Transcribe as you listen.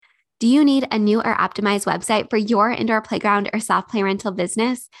Do you need a new or optimized website for your indoor playground or soft play rental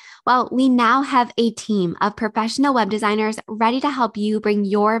business? Well, we now have a team of professional web designers ready to help you bring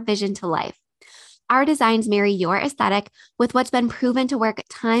your vision to life. Our designs marry your aesthetic with what's been proven to work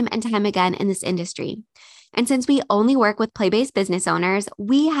time and time again in this industry. And since we only work with play-based business owners,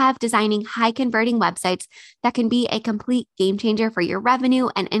 we have designing high-converting websites that can be a complete game changer for your revenue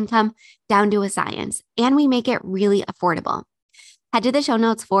and income down to a science. And we make it really affordable. Head to the show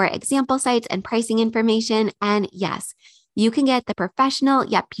notes for example sites and pricing information. And yes, you can get the professional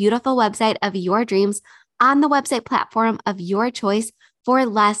yet beautiful website of your dreams on the website platform of your choice for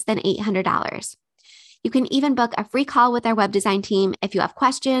less than $800. You can even book a free call with our web design team if you have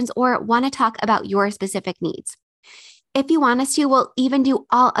questions or want to talk about your specific needs. If you want us to, we'll even do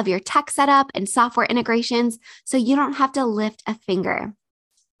all of your tech setup and software integrations so you don't have to lift a finger.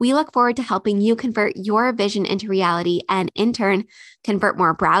 We look forward to helping you convert your vision into reality and, in turn, convert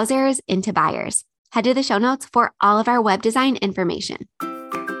more browsers into buyers. Head to the show notes for all of our web design information.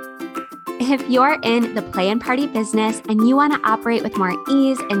 If you're in the play and party business and you want to operate with more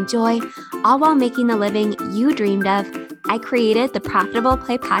ease and joy, all while making the living you dreamed of, I created the Profitable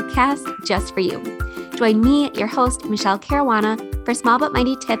Play podcast just for you. Join me, your host, Michelle Caruana, for small but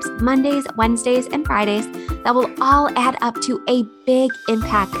mighty tips Mondays, Wednesdays, and Fridays that will all add up to a big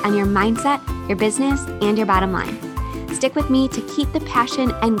impact on your mindset, your business, and your bottom line. Stick with me to keep the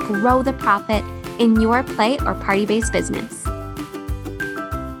passion and grow the profit in your play or party-based business.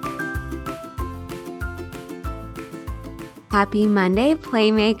 Happy Monday,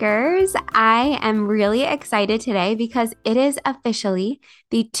 Playmakers. I am really excited today because it is officially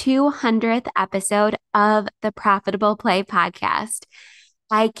the 200th episode of the Profitable Play podcast.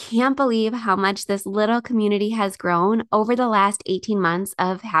 I can't believe how much this little community has grown over the last 18 months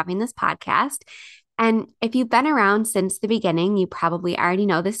of having this podcast. And if you've been around since the beginning, you probably already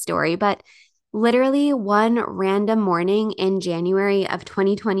know this story, but literally one random morning in January of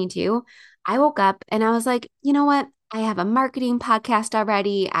 2022, I woke up and I was like, you know what? I have a marketing podcast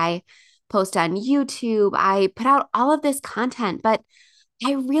already. I post on YouTube. I put out all of this content, but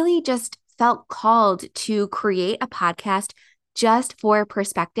I really just felt called to create a podcast just for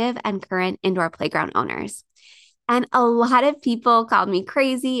prospective and current indoor playground owners. And a lot of people called me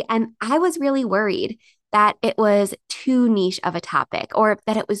crazy, and I was really worried that it was too niche of a topic or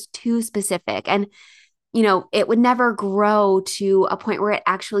that it was too specific. And it would never grow to a point where it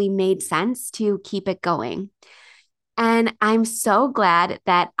actually made sense to keep it going. And I'm so glad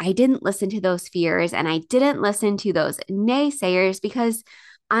that I didn't listen to those fears and I didn't listen to those naysayers because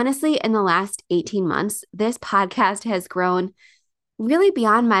honestly, in the last 18 months, this podcast has grown really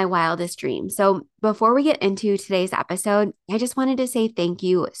beyond my wildest dreams. So before we get into today's episode, I just wanted to say thank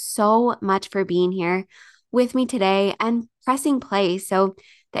you so much for being here with me today and pressing play so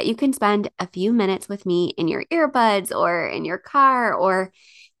that you can spend a few minutes with me in your earbuds or in your car or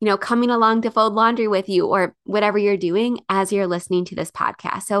coming along to fold laundry with you or whatever you're doing as you're listening to this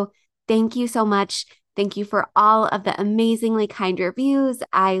podcast. So thank you so much. Thank you for all of the amazingly kind reviews.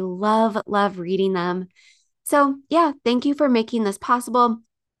 I love reading them. So yeah, thank you for making this possible.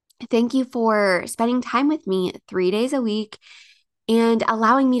 Thank you for spending time with me 3 days a week and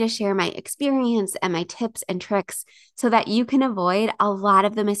allowing me to share my experience and my tips and tricks so that you can avoid a lot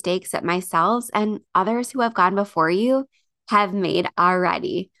of the mistakes that myself and others who have gone before you have made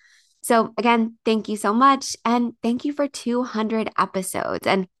already. So again, thank you so much. And thank you for 200 episodes.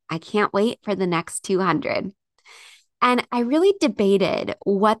 And I can't wait for the next 200. And I really debated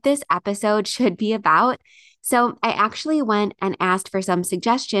what this episode should be about. So I actually went and asked for some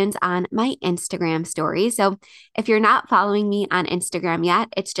suggestions on my Instagram story. So if you're not following me on Instagram yet,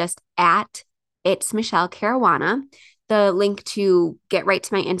 it's just at It's Michelle Caruana. The link to get right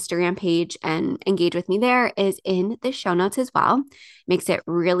to my Instagram page and engage with me there is in the show notes as well. Makes it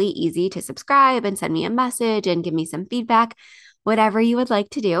really easy to subscribe and send me a message and give me some feedback, whatever you would like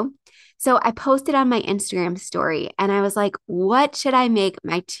to do. So I posted on my Instagram story and I was like, what should I make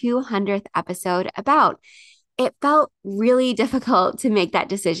my 200th episode about? It felt really difficult to make that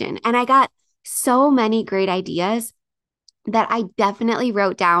decision. And I got so many great ideas that I definitely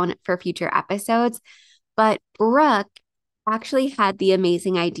wrote down for future episodes. But Brooke actually had the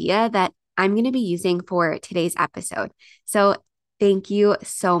amazing idea that I'm going to be using for today's episode. So thank you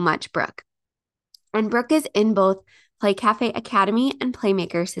so much, Brooke. And Brooke is in both Play Cafe Academy and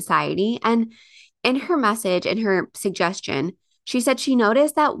Playmaker Society. And in her message, in her suggestion, she said she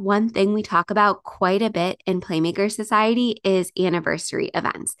noticed that one thing we talk about quite a bit in Playmaker Society is anniversary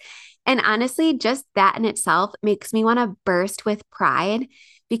events. And honestly, just that in itself makes me want to burst with pride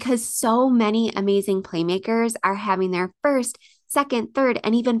because so many amazing playmakers are having their first second, third,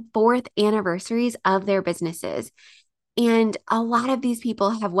 and even fourth anniversaries of their businesses. And a lot of these people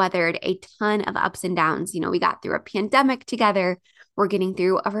have weathered a ton of ups and downs. We got through a pandemic together, we're getting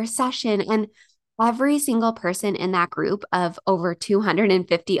through a recession, and every single person in that group of over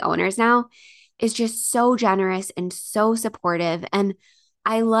 250 owners now is just so generous and so supportive. And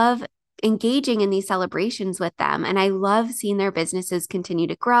I love engaging in these celebrations with them. And I love seeing their businesses continue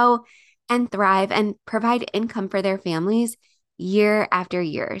to grow and thrive and provide income for their families year after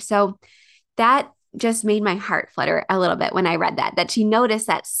year. So that just made my heart flutter a little bit when I read that she noticed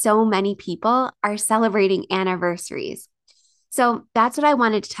that so many people are celebrating anniversaries. So that's what I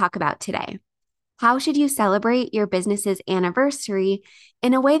wanted to talk about today. How should you celebrate your business's anniversary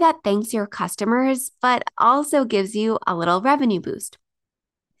in a way that thanks your customers, but also gives you a little revenue boost?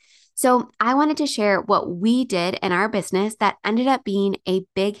 So I wanted to share what we did in our business that ended up being a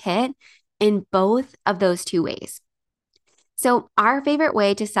big hit in both of those two ways. So our favorite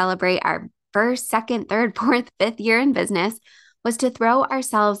way to celebrate our first, second, third, fourth, fifth year in business was to throw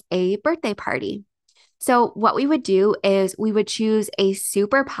ourselves a birthday party. So what we would do is we would choose a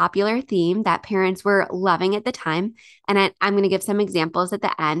super popular theme that parents were loving at the time. And I'm going to give some examples at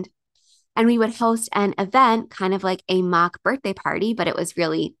the end. And we would host an event, kind of like a mock birthday party, but it was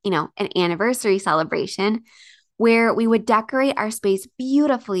really, an anniversary celebration where we would decorate our space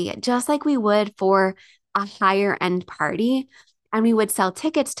beautifully, just like we would for a higher end party. And we would sell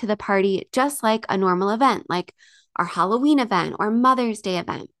tickets to the party just like a normal event, like our Halloween event or Mother's Day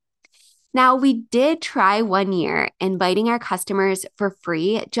event. Now, we did try one year inviting our customers for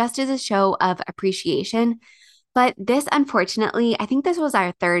free just as a show of appreciation. But this, unfortunately, I think this was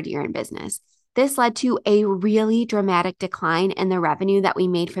our third year in business. This led to a really dramatic decline in the revenue that we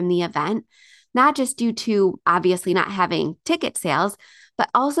made from the event, not just due to obviously not having ticket sales, but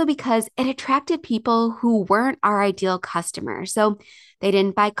also because it attracted people who weren't our ideal customers. So they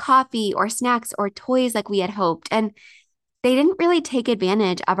didn't buy coffee or snacks or toys like we had hoped. And they didn't really take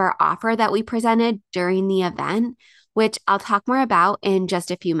advantage of our offer that we presented during the event, which I'll talk more about in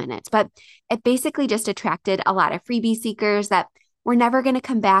just a few minutes. But it basically just attracted a lot of freebie seekers that were never going to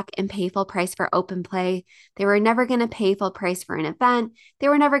come back and pay full price for open play. They were never going to pay full price for an event. They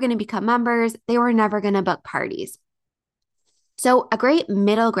were never going to become members. They were never going to book parties. So a great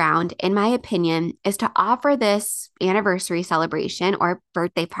middle ground, in my opinion, is to offer this anniversary celebration or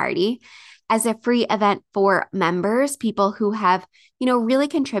birthday party as a free event for members, people who have, really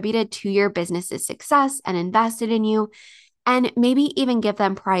contributed to your business's success and invested in you, and maybe even give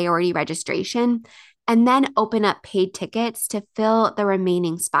them priority registration and then open up paid tickets to fill the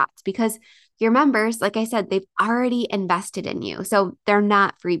remaining spots because your members, like I said, they've already invested in you. So they're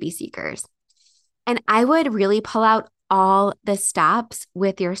not freebie seekers. And I would really pull out all the stops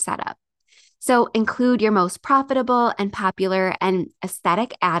with your setup. So include your most profitable and popular and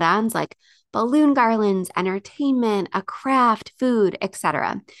aesthetic add-ons like balloon garlands, entertainment, a craft, food,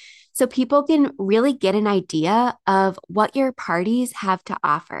 etc. So people can really get an idea of what your parties have to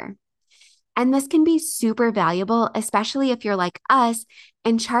offer. And this can be super valuable, especially if you're like us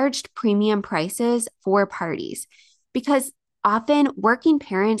and charged premium prices for parties, because often working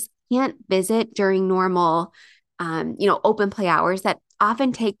parents can't visit during normal, open play hours that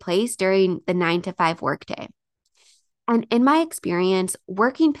often take place during the 9 to 5 workday. And in my experience,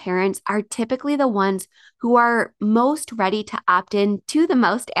 working parents are typically the ones who are most ready to opt in to the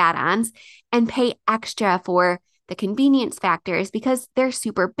most add-ons and pay extra for the convenience factors because they're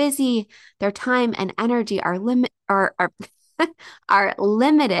super busy, their time and energy are are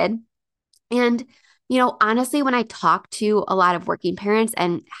limited. And honestly, when I talk to a lot of working parents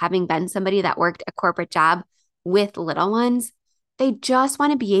and having been somebody that worked a corporate job with little ones, they just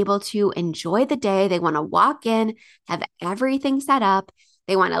want to be able to enjoy the day. They want to walk in, have everything set up.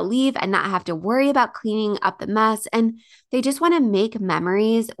 They want to leave and not have to worry about cleaning up the mess. And they just want to make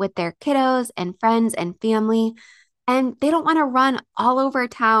memories with their kiddos and friends and family. And they don't want to run all over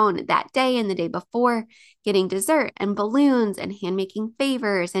town that day and the day before, getting dessert and balloons and hand making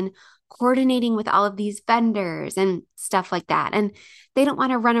favors and coordinating with all of these vendors and stuff like that. And they don't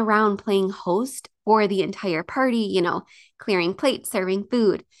want to run around playing host for the entire party, clearing plates, serving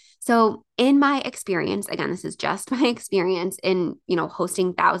food. So in my experience, again, this is just my experience in,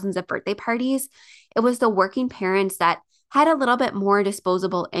 hosting thousands of birthday parties, it was the working parents that had a little bit more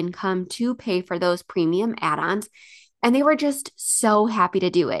disposable income to pay for those premium add-ons. And they were just so happy to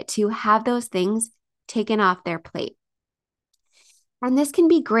do it, to have those things taken off their plate. And this can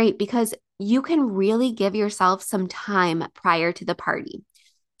be great because you can really give yourself some time prior to the party.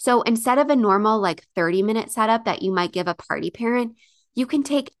 So instead of a normal 30-minute setup that you might give a party parent, you can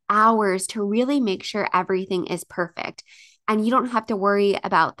take hours to really make sure everything is perfect. and you don't have to worry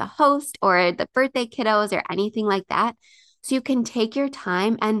about the host or the birthday kiddos or anything like that. So you can take your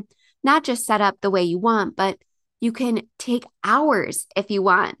time and not just set up the way you want, but you can take hours if you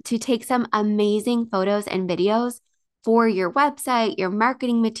want to take some amazing photos and videos for your website, your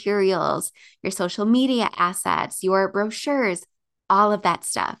marketing materials, your social media assets, your brochures, all of that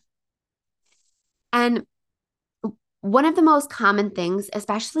stuff. And one of the most common things,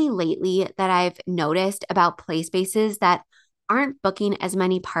 especially lately, that I've noticed about play spaces that aren't booking as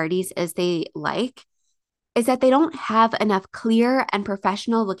many parties as they like is that they don't have enough clear and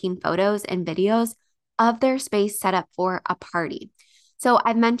professional looking photos and videos of their space set up for a party. So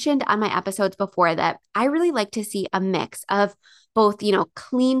I've mentioned on my episodes before that I really like to see a mix of both,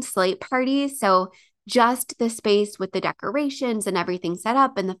 clean slate parties. So just the space with the decorations and everything set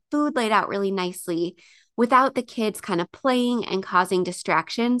up and the food laid out really nicely without the kids kind of playing and causing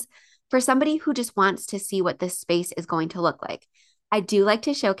distractions for somebody who just wants to see what this space is going to look like. I do like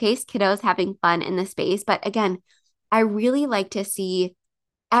to showcase kiddos having fun in the space, but again, I really like to see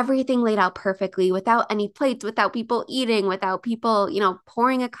everything laid out perfectly without any plates, without people eating, without people,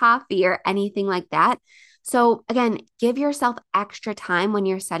 pouring a coffee or anything like that. So again, give yourself extra time when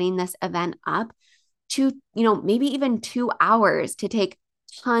you're setting this event up to, maybe even 2 hours to take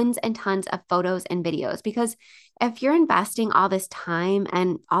tons and tons of photos and videos. Because if you're investing all this time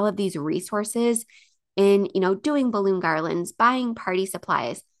and all of these resources in, doing balloon garlands, buying party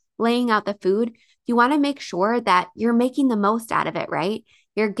supplies, laying out the food, you want to make sure that you're making the most out of it, right?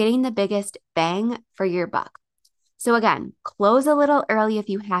 You're getting the biggest bang for your buck. So again, close a little early if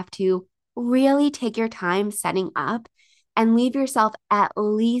you have to. Really take your time setting up and leave yourself at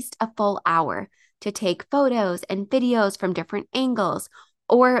least a full hour to take photos and videos from different angles,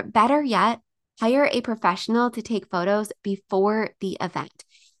 or better yet, hire a professional to take photos before the event.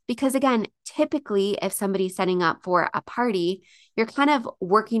 Because again, typically, if somebody's setting up for a party, you're kind of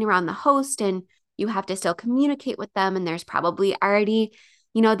working around the host and you have to still communicate with them. And there's probably already,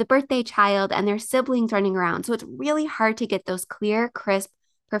 the birthday child and their siblings running around. So it's really hard to get those clear, crisp,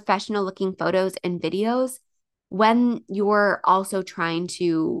 professional looking photos and videos when you're also trying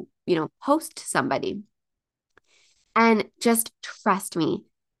to, host somebody. And just trust me,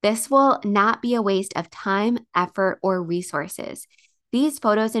 this will not be a waste of time, effort, or resources. These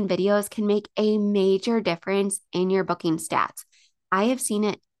photos and videos can make a major difference in your booking stats. I have seen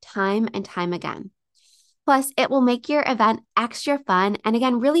it time and time again. Plus, it will make your event extra fun and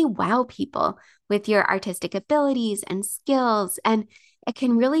again, really wow people with your artistic abilities and skills. And it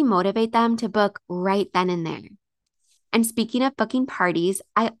can really motivate them to book right then and there. And speaking of booking parties,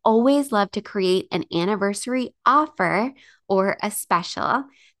 I always love to create an anniversary offer or a special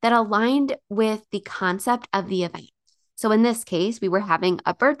that aligned with the concept of the event. So in this case, we were having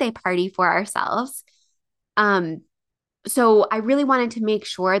a birthday party for ourselves. So I really wanted to make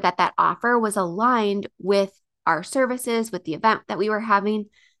sure that that offer was aligned with our services, with the event that we were having,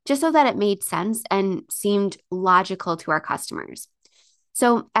 just so that it made sense and seemed logical to our customers.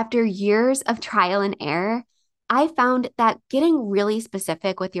 So after years of trial and error, I found that getting really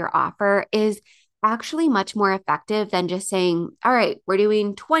specific with your offer is actually much more effective than just saying, all right, we're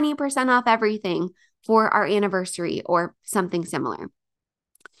doing 20% off everything for our anniversary or something similar.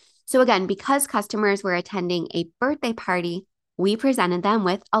 So again, because customers were attending a birthday party, we presented them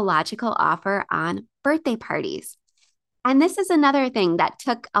with a logical offer on birthday parties. And this is another thing that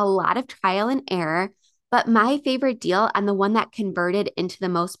took a lot of trial and error, but my favorite deal and the one that converted into the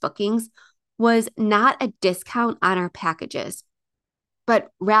most bookings was not a discount on our packages, but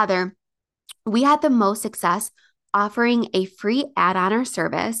rather we had the most success offering a free add-on or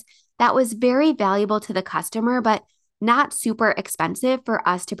service that was very valuable to the customer, but not super expensive for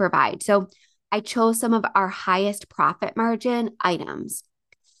us to provide. So I chose some of our highest profit margin items.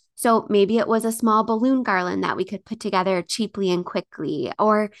 So maybe it was a small balloon garland that we could put together cheaply and quickly,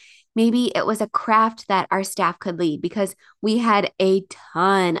 or maybe it was a craft that our staff could lead because we had a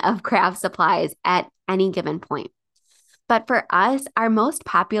ton of craft supplies at any given point. But for us, our most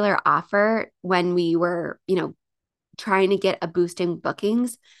popular offer when we were, trying to get a boost in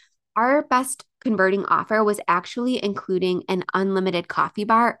bookings, our best converting offer was actually including an unlimited coffee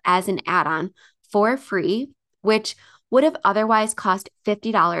bar as an add-on for free, which would have otherwise cost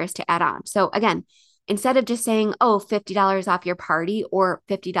 $50 to add on. So again, instead of just saying, oh, $50 off your party or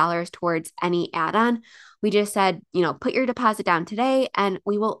 $50 towards any add-on, we just said, put your deposit down today and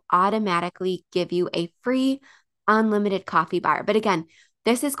we will automatically give you a free unlimited coffee bar. But again,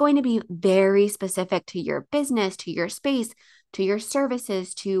 this is going to be very specific to your business, to your space, to your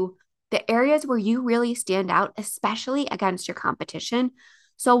services, to the areas where you really stand out, especially against your competition.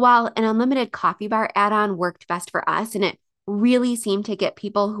 So while an unlimited coffee bar add-on worked best for us and it really seem to get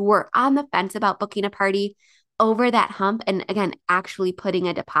people who were on the fence about booking a party over that hump and again, actually putting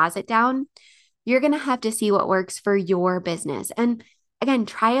a deposit down, you're going to have to see what works for your business. And again,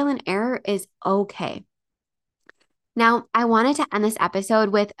 trial and error is okay. Now, I wanted to end this episode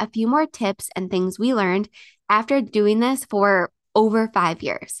with a few more tips and things we learned after doing this for over 5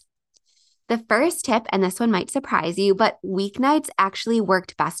 years. The first tip, and this one might surprise you, but weeknights actually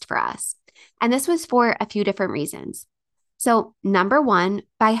worked best for us. And this was for a few different reasons. So, number one,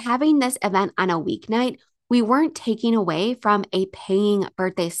 by having this event on a weeknight, we weren't taking away from a paying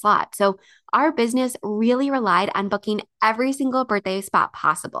birthday slot. So, our business really relied on booking every single birthday spot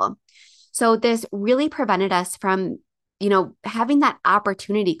possible. So, this really prevented us from, having that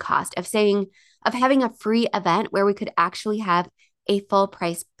opportunity cost of having a free event where we could actually have a full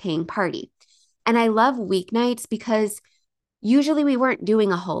price paying party. And I love weeknights because usually we weren't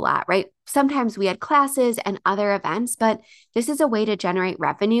doing a whole lot, right? Sometimes we had classes and other events, but this is a way to generate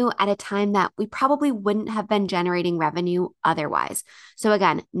revenue at a time that we probably wouldn't have been generating revenue otherwise. So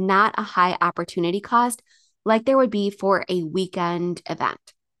again, not a high opportunity cost like there would be for a weekend event.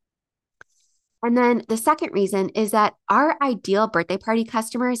 And then the second reason is that our ideal birthday party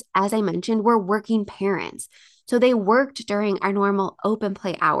customers, as I mentioned, were working parents. So they worked during our normal open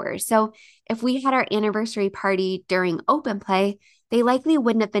play hours. So if we had our anniversary party during open play, they likely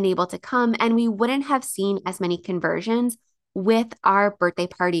wouldn't have been able to come and we wouldn't have seen as many conversions with our birthday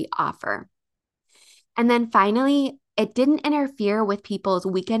party offer. And then finally, it didn't interfere with people's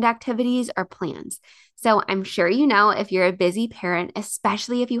weekend activities or plans. So I'm sure you know if you're a busy parent,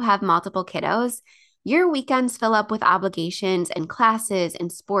 especially if you have multiple kiddos, your weekends fill up with obligations and classes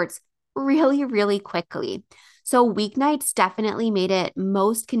and sports really, really quickly. So weeknights definitely made it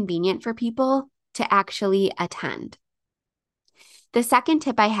most convenient for people to actually attend. The second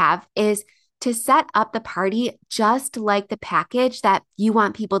tip I have is to set up the party just like the package that you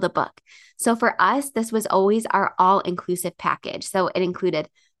want people to book. So for us, this was always our all-inclusive package. So it included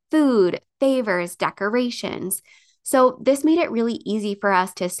food, favors, decorations. So this made it really easy for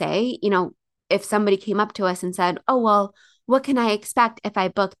us to say, if somebody came up to us and said, oh, well, what can I expect if I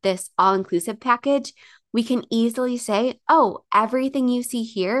book this all-inclusive package? We can easily say, oh, everything you see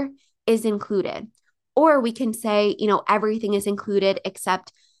here is included. Or we can say, everything is included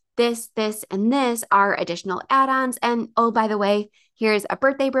except this, and this are additional add-ons. And oh, by the way, here's a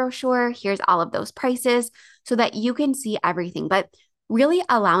birthday brochure. Here's all of those prices so that you can see everything. But really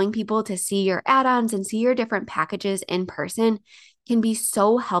allowing people to see your add-ons and see your different packages in person can be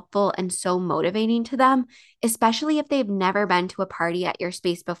so helpful and so motivating to them, especially if they've never been to a party at your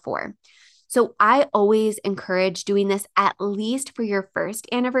space before. So I always encourage doing this at least for your first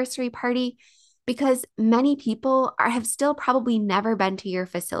anniversary party because many people have still probably never been to your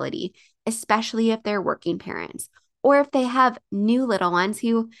facility, especially if they're working parents or if they have new little ones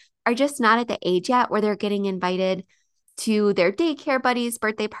who are just not at the age yet where they're getting invited to their daycare buddies'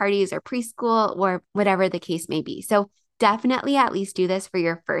 birthday parties or preschool or whatever the case may be. So definitely at least do this for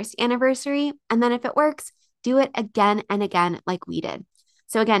your first anniversary. And then if it works, do it again and again like we did.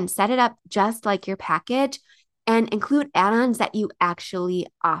 So again, set it up just like your package and include add-ons that you actually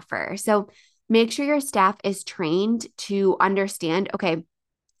offer. So make sure your staff is trained to understand, okay,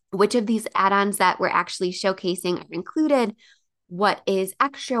 which of these add-ons that we're actually showcasing are included, what is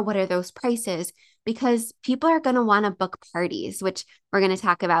extra, what are those prices, because people are going to want to book parties, which we're going to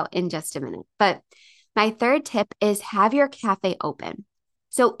talk about in just a minute. But my third tip is have your cafe open.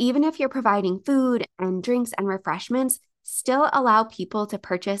 So even if you're providing food and drinks and refreshments, still allow people to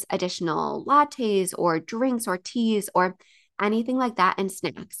purchase additional lattes or drinks or teas or anything like that and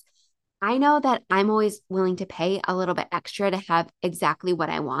snacks. I know that I'm always willing to pay a little bit extra to have exactly what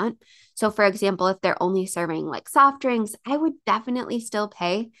I want. So for example, if they're only serving like soft drinks, I would definitely still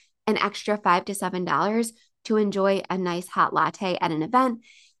pay an extra $5 to $7 to enjoy a nice hot latte at an event.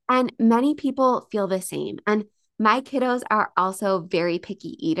 And many people feel the same. And my kiddos are also very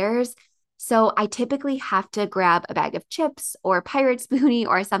picky eaters. So I typically have to grab a bag of chips or Pirate's Booty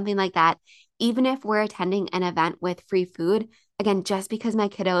or something like that, even if we're attending an event with free food. Again, just because my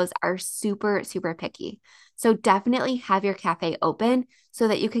kiddos are super, super picky. So definitely have your cafe open so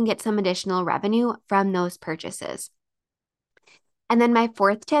that you can get some additional revenue from those purchases. And then my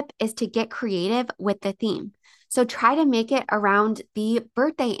fourth tip is to get creative with the theme. So try to make it around the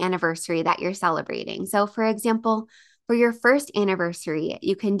birthday anniversary that you're celebrating. So for example, for your first anniversary,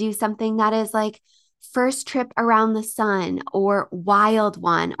 you can do something that is like first trip around the sun or wild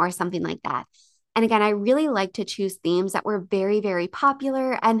one or something like that. And again, I really like to choose themes that were very, very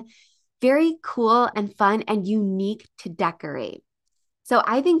popular and very cool and fun and unique to decorate. So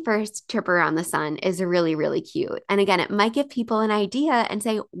I think first trip around the sun is really, really cute. And again, it might give people an idea and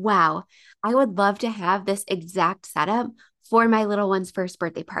say, wow, I would love to have this exact setup for my little one's first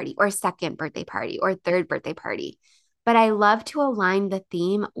birthday party or second birthday party or third birthday party. But I love to align the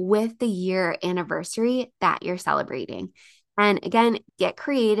theme with the year anniversary that you're celebrating. And again, get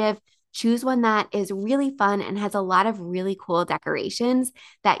creative. Choose one that is really fun and has a lot of really cool decorations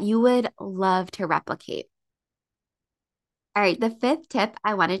that you would love to replicate. All right, the fifth tip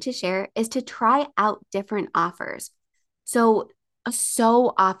I wanted to share is to try out different offers. So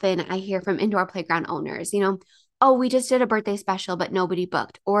often I hear from indoor playground owners, oh, we just did a birthday special, but nobody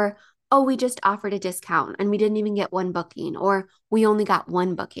booked. Or, oh, we just offered a discount and we didn't even get one booking. Or we only got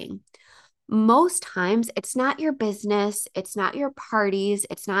one booking. Most times it's not your business, it's not your parties,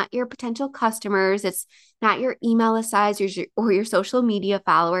 it's not your potential customers, it's not your email list size or your social media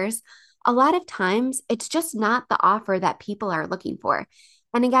followers. A lot of times it's just not the offer that people are looking for.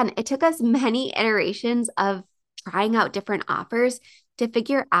 And again, it took us many iterations of trying out different offers to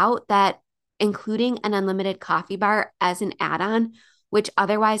figure out that including an unlimited coffee bar as an add-on, which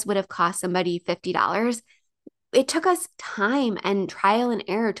otherwise would have cost somebody $50, it took us time and trial and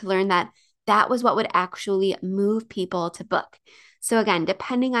error to learn that that was what would actually move people to book. So again,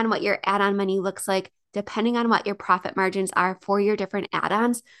 depending on what your add-on money looks like, depending on what your profit margins are for your different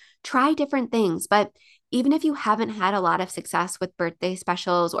add-ons, try different things. But even if you haven't had a lot of success with birthday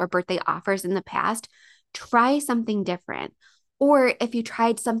specials or birthday offers in the past, try something different. Or if you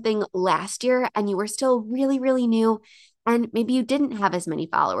tried something last year and you were still really, really new, and maybe you didn't have as many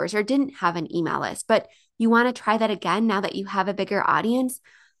followers or didn't have an email list, but you want to try that again now that you have a bigger audience,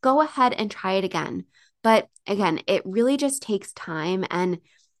 go ahead and try it again. But again, it really just takes time and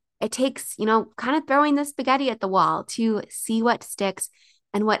it takes, kind of throwing the spaghetti at the wall to see what sticks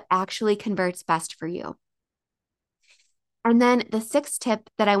and what actually converts best for you. And then the sixth tip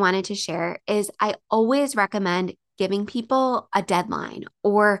that I wanted to share is I always recommend giving people a deadline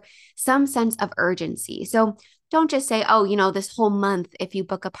or some sense of urgency. So don't just say, oh, this whole month, if you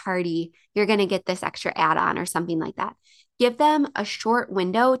book a party, you're going to get this extra add-on or something like that. Give them a short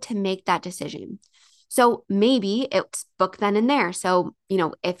window to make that decision. So maybe it's booked then and there. So,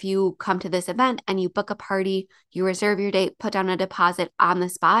 if you come to this event and you book a party, you reserve your date, put down a deposit on the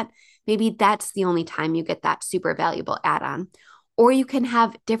spot, maybe that's the only time you get that super valuable add-on. Or you can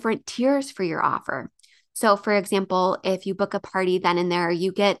have different tiers for your offer. So for example, if you book a party then and there,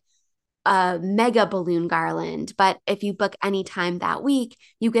 you get a mega balloon garland. But if you book any time that week,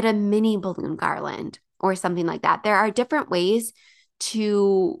 you get a mini balloon garland or something like that. There are different ways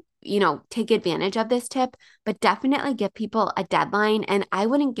to, take advantage of this tip, but definitely give people a deadline. And I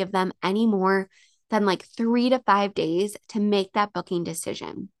wouldn't give them any more than like 3 to 5 days to make that booking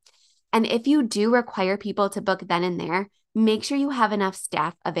decision. And if you do require people to book then and there, make sure you have enough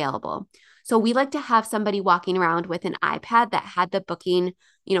staff available. So we like to have somebody walking around with an iPad that had the booking,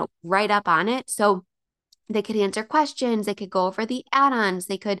 right up on it. So they could answer questions, they could go over the add-ons,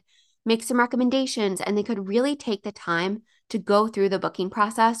 they could make some recommendations, and they could really take the time to go through the booking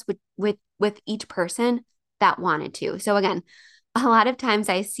process with each person that wanted to. So again, a lot of times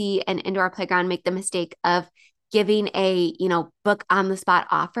I see an indoor playground make the mistake of giving a, book on the spot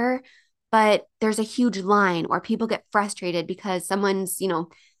offer, but there's a huge line or people get frustrated because someone's,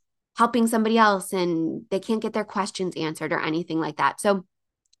 helping somebody else and they can't get their questions answered or anything like that. So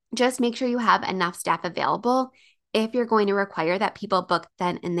just make sure you have enough staff available if you're going to require that people book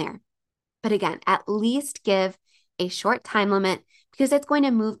then and there. But again, at least give a short time limit because it's going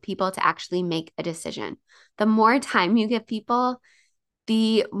to move people to actually make a decision. The more time you give people,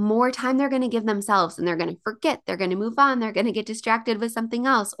 the more time they're going to give themselves and they're going to forget, they're going to move on, they're going to get distracted with something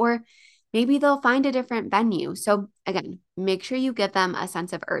else, or maybe they'll find a different venue. So again, make sure you give them a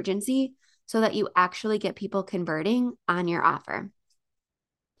sense of urgency so that you actually get people converting on your offer.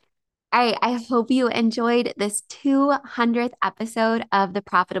 All right, I hope you enjoyed this 200th episode of the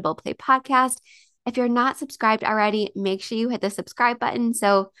Profitable Play podcast. If you're not subscribed already, make sure you hit the subscribe button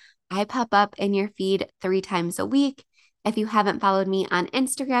so I pop up in your feed 3 times a week. If you haven't followed me on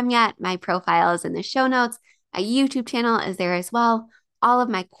Instagram yet, my profile is in the show notes. My YouTube channel is there as well. All of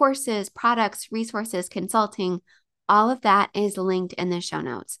my courses, products, resources, consulting, all of that is linked in the show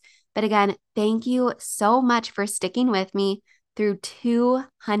notes. But again, thank you so much for sticking with me through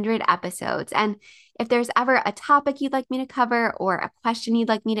 200 episodes. And if there's ever a topic you'd like me to cover or a question you'd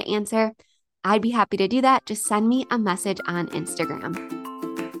like me to answer, I'd be happy to do that. Just send me a message on Instagram.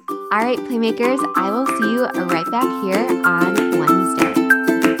 All right, Playmakers, I will see you right back here on Wednesday.